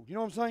homeschooled. You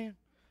know what I'm saying?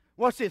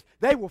 Watch this.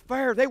 They were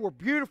fair. They were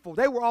beautiful.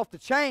 They were off the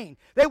chain.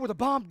 They were the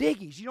bomb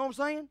diggies. You know what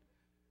I'm saying?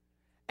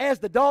 As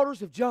the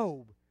daughters of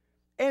Job.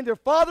 And their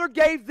father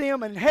gave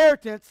them an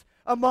inheritance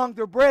among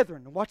their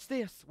brethren. And watch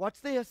this.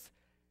 Watch this.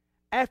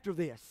 After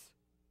this.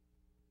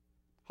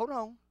 Hold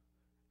on.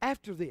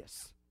 After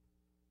this.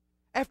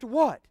 After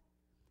what?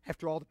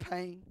 After all the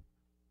pain.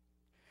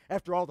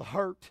 After all the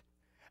hurt.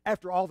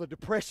 After all the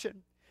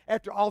depression.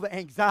 After all the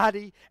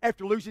anxiety,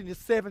 after losing his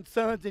 7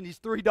 sons and his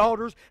 3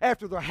 daughters,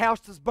 after their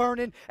house is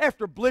burning,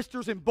 after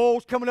blisters and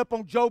boils coming up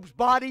on Job's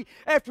body,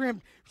 after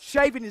him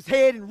shaving his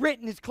head and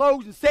renting his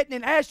clothes and setting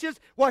in ashes,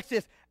 watch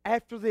this.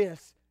 After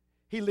this,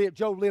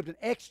 Job lived an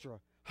extra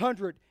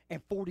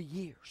 140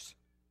 years.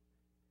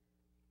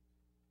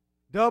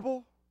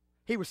 Double.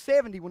 He was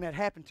 70 when that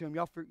happened to him.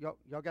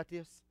 Y'all got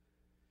this?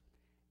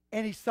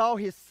 And he saw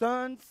his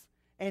sons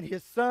and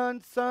his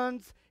sons'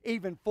 sons,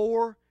 even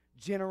 4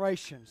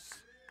 generations.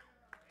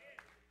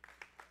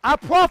 I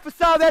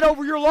prophesy that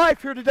over your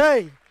life here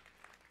today.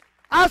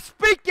 I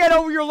speak that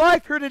over your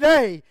life here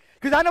today.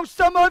 Because I know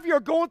some of you are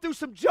going through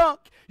some junk.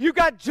 You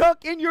got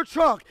junk in your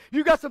trunk.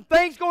 You got some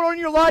things going on in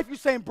your life. You're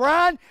saying,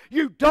 Brian,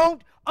 you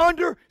don't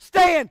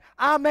understand.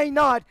 I may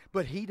not,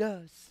 but he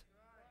does.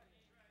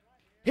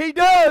 He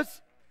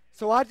does.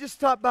 So I just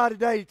stopped by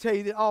today to tell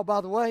you that, oh,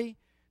 by the way,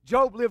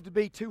 Job lived to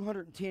be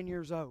 210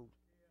 years old.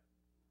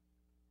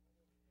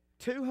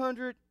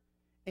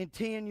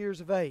 210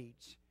 years of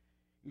age.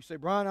 You say,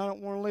 Brian, I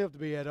don't want to live to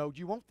be that old.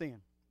 You won't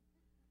then.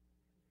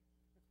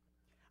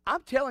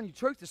 I'm telling you the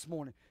truth this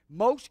morning.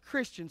 Most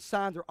Christians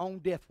sign their own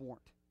death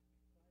warrant.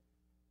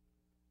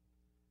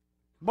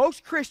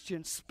 Most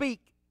Christians speak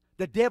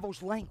the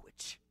devil's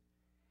language.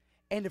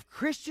 And if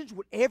Christians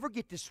would ever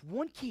get this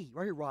one key,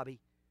 right here, Robbie.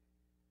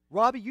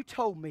 Robbie, you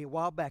told me a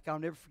while back, I'll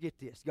never forget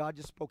this. God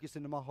just spoke this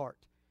into my heart.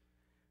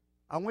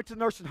 I went to the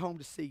nursing home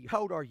to see you.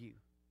 How old are you?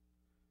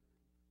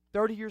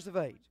 30 years of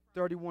age.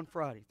 31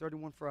 Friday.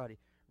 31 Friday.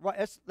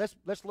 Right,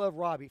 let's love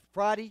Robbie.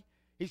 Friday,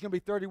 he's going to be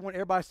 31.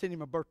 Everybody send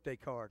him a birthday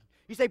card.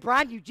 You say,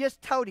 Brian, you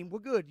just told him. Well,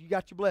 good. You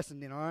got your blessing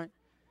then, all right?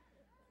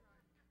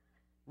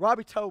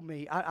 Robbie told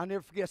me, I'll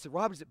never forget, I said,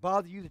 Robbie, does it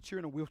bother you that you're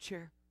in a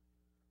wheelchair?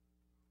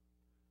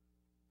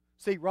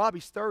 See,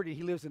 Robbie's 30.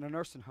 He lives in a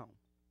nursing home.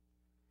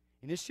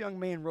 And this young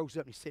man rose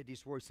up and he said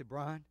these words. He said,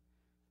 Brian,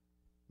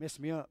 mess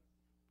me up.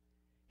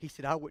 He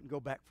said, I wouldn't go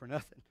back for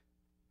nothing.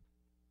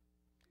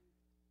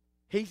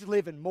 He's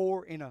living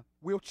more in a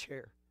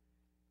wheelchair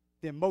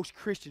than most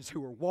Christians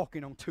who are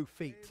walking on 2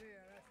 feet. Amen.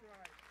 That's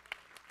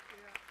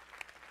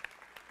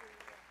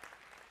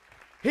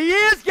right. He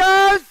is,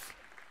 guys.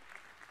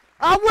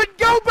 I wouldn't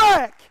go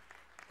back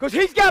because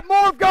he's got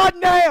more of God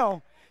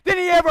now than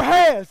he ever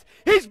has.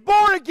 He's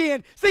born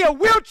again. See, a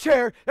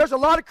wheelchair, there's a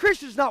lot of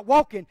Christians not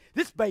walking.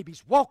 This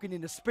baby's walking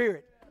in the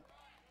Spirit.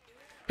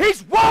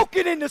 He's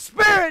walking in the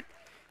Spirit.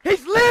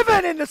 He's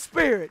living in the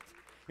Spirit.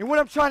 And what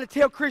I'm trying to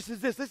tell Christians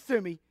is this. Listen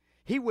to me.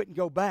 He wouldn't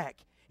go back.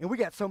 And we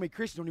got so many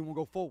Christians who don't even want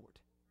to go forward.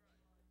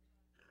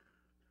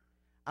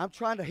 I'm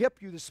trying to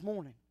help you this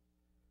morning.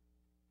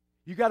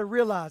 You got to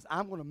realize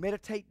I'm going to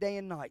meditate day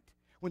and night.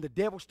 When the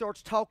devil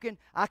starts talking,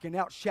 I can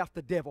outshout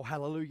the devil.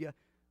 Hallelujah.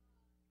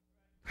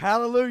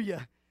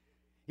 Hallelujah.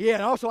 Yeah,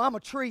 and also I'm a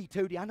tree,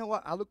 Tootie. I know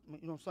what I look, you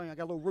know what I'm saying? I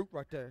got a little root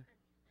right there.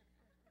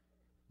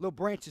 Little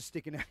branches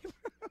sticking out.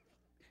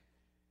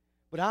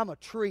 But I'm a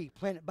tree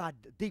planted by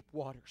deep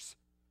waters.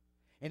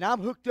 And I'm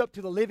hooked up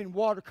to the living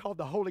water called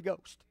the Holy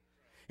Ghost.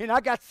 And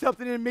I got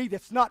something in me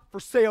that's not for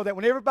sale, that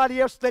when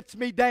everybody else lets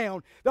me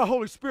down, the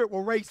Holy Spirit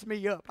will raise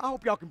me up. I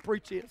hope y'all can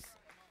preach this.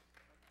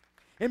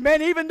 And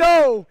man, even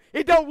though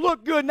it don't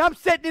look good, and I'm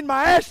sitting in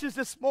my ashes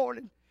this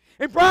morning,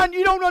 and Brian,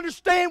 you don't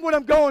understand what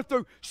I'm going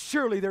through.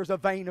 Surely there's a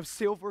vein of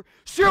silver.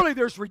 Surely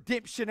there's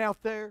redemption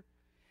out there.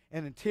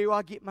 And until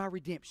I get my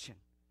redemption,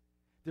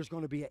 there's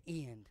going to be an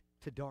end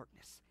to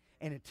darkness.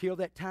 And until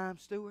that time,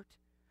 Stuart,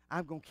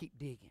 I'm going to keep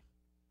digging.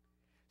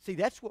 See,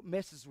 that's what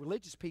messes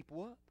religious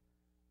people up.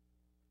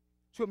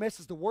 That's what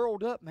messes the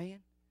world up,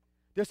 man.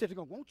 They'll say,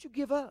 won't you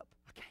give up?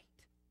 I can't.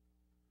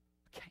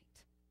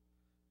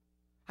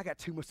 I got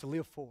too much to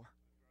live for.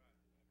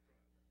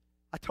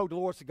 I told the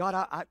Lord, I said, God,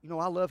 I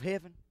love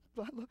heaven.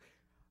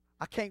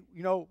 I can't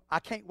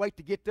wait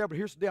to get there, but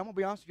here's the deal. I'm going to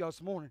be honest with y'all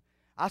this morning.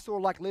 I sort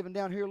of like living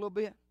down here a little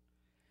bit.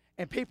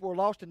 And people are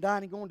lost and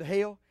dying and going to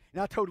hell.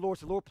 And I told the Lord,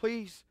 I said, Lord,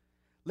 please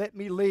let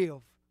me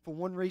live for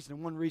one reason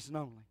and one reason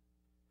only.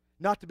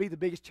 Not to be the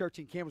biggest church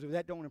in Campbellsville.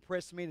 That don't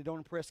impress me and it don't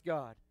impress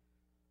God.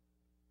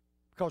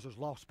 Because there's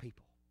lost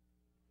people.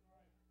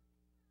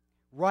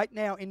 Right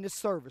now in this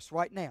service,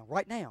 right now,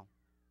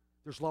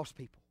 there's lost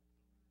people.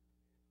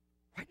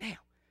 Right now.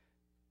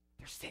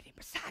 They're sitting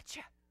beside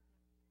you.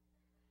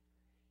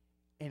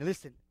 And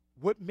listen,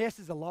 what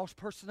messes a lost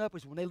person up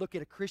is when they look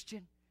at a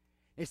Christian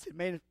and say,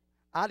 man,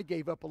 I'd have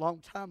gave up a long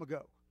time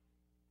ago.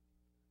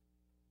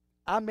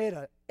 I met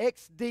an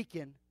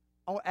ex-deacon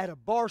on a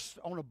bar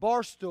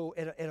stool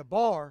at a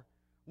bar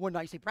one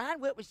night. He said, Brian,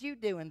 what was you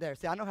doing there? I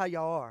said, I know how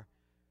y'all are.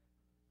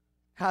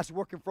 I was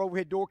working for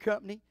Overhead Door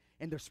Company,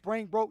 and the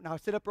spring broke, and I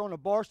sit up there on a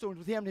bar stool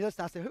with him, and he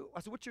listened. I said, who?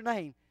 I said, what's your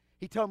name?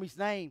 He told me his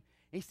name.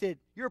 He said,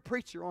 you're a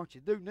preacher, aren't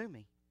you? Dude knew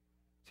me.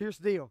 So here's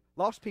the deal.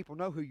 Lost people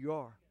know who you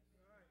are.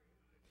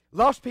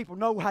 Lost people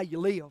know how you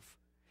live.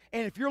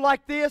 And if you're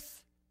like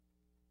this,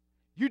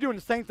 you're doing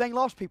the same thing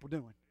lost people are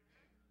doing.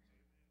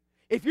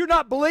 If you're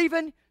not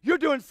believing, you're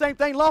doing the same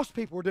thing lost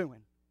people are doing.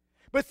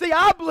 But see,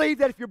 I believe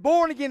that if you're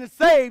born again and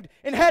saved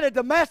and had a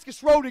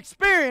Damascus Road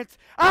experience,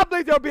 I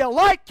believe there'll be a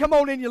light come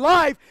on in your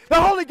life.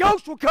 The Holy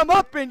Ghost will come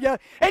up in you,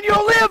 and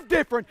you'll live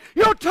different.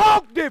 You'll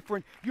talk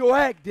different. You'll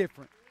act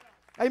different.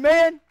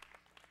 Amen?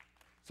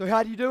 So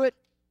how do you do it?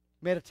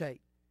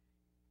 Meditate.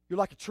 You're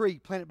like a tree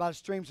planted by the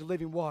streams of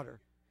living water.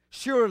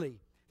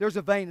 Surely there's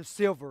a vein of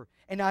silver,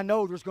 and I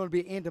know there's going to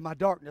be an end to my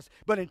darkness.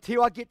 But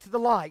until I get to the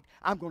light,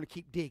 I'm going to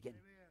keep digging.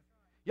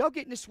 Y'all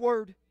getting this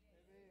word?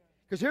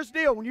 Because here's the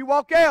deal. When you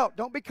walk out,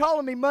 don't be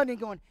calling me Monday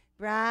and going,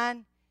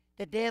 Brian,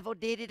 the devil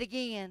did it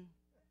again.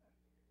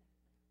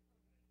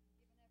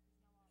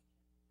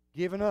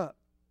 Giving up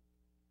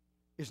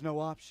is no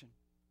option.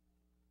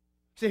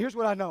 See, here's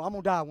what I know. I'm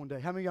going to die one day.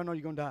 How many of y'all know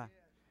you're going to die?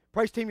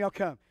 Praise team, y'all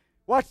come.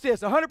 Watch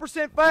this.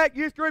 100% fact,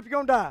 youth group, you're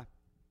going to die.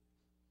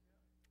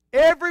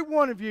 Every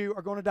one of you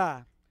are going to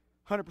die.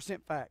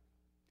 100% fact.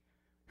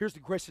 Here's the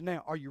question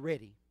now. Are you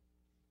ready?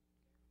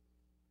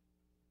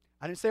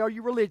 I didn't say, are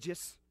you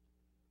religious?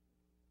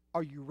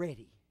 Are you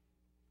ready?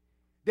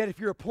 That if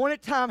your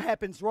appointed time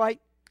happens right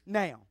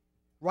now,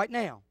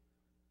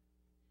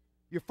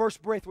 your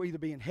first breath will either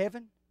be in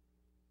heaven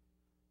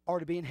or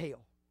to be in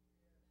hell.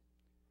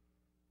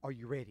 Are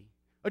you ready?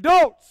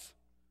 Adults,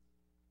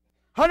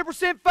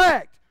 100%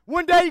 fact.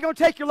 One day you're going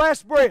to take your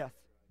last breath.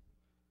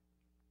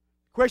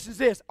 The question is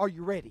this, are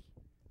you ready?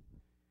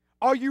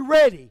 Are you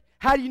ready?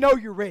 How do you know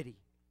you're ready?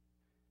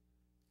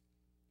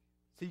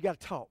 So you got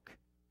to talk.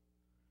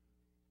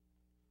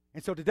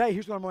 And so today,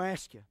 here's what I'm going to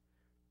ask you.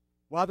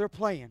 While they're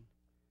playing,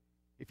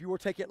 if you were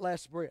to take that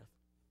last breath,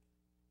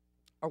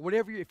 or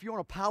whatever, if you're on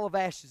a pile of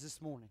ashes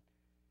this morning,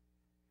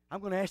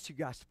 I'm going to ask you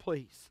guys to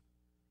please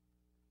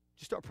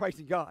just start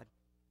praising God.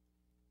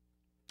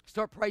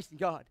 Start praising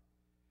God.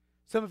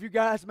 Some of you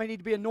guys may need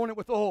to be anointed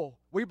with oil.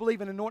 We believe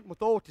in anointing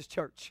with oil at this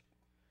church.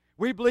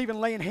 We believe in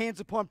laying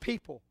hands upon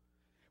people.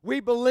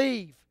 We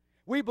believe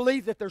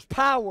that there's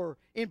power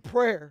in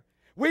prayer.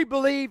 We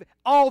believe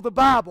all the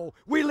Bible.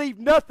 We leave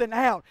nothing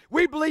out.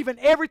 We believe in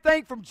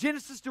everything from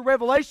Genesis to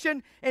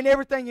Revelation and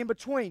everything in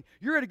between.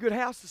 You're at a good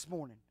house this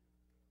morning.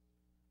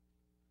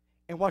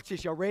 And watch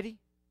this. Y'all ready?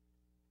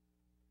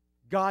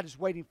 God is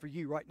waiting for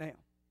you right now.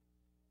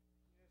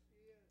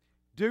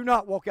 Do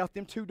not walk out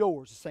them two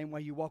doors the same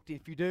way you walked in.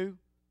 If you do,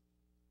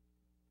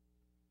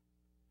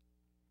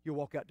 you'll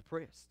walk out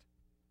depressed.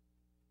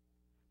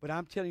 But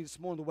I'm telling you this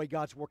morning the way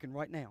God's working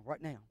right now,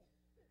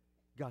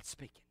 God's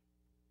speaking.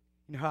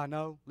 You know how I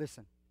know?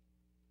 Listen.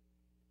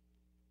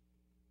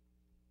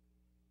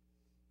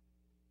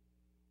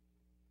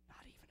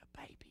 Not even a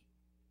baby.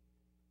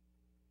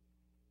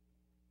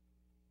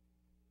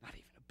 Not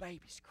even a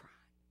baby's crying.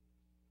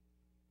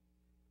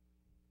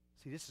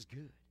 See, this is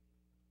good.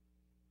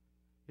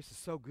 This is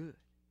so good.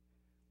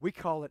 We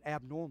call it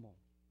abnormal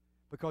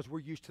because we're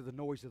used to the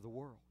noise of the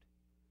world.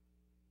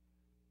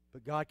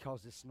 But God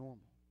calls this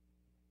normal.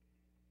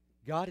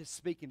 God is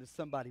speaking to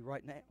somebody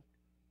right now.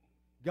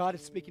 God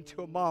is speaking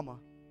to a mama.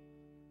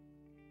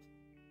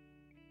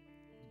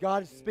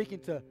 God is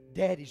speaking to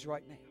daddies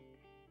right now.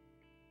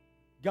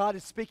 God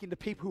is speaking to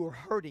people who are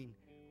hurting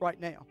right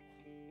now.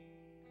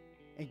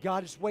 And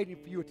God is waiting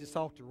for you at this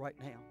altar right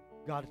now.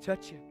 God to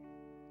touch you.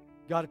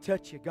 God to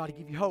touch you. God to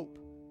give you hope.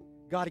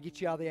 God to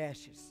get you out of the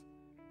ashes.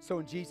 So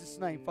in Jesus'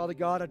 name, Father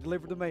God, I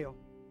delivered the mail.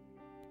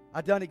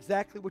 I've done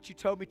exactly what you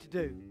told me to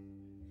do.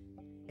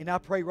 And I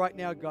pray right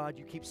now, God,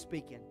 you keep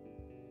speaking.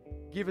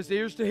 Give us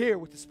ears to hear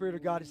what the Spirit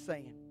of God is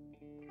saying.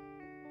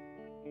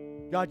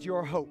 God, you're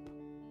our hope.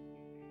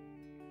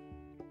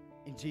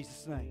 In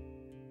Jesus' name.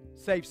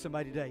 Save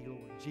somebody today,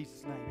 Lord. In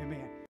Jesus' name,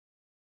 amen.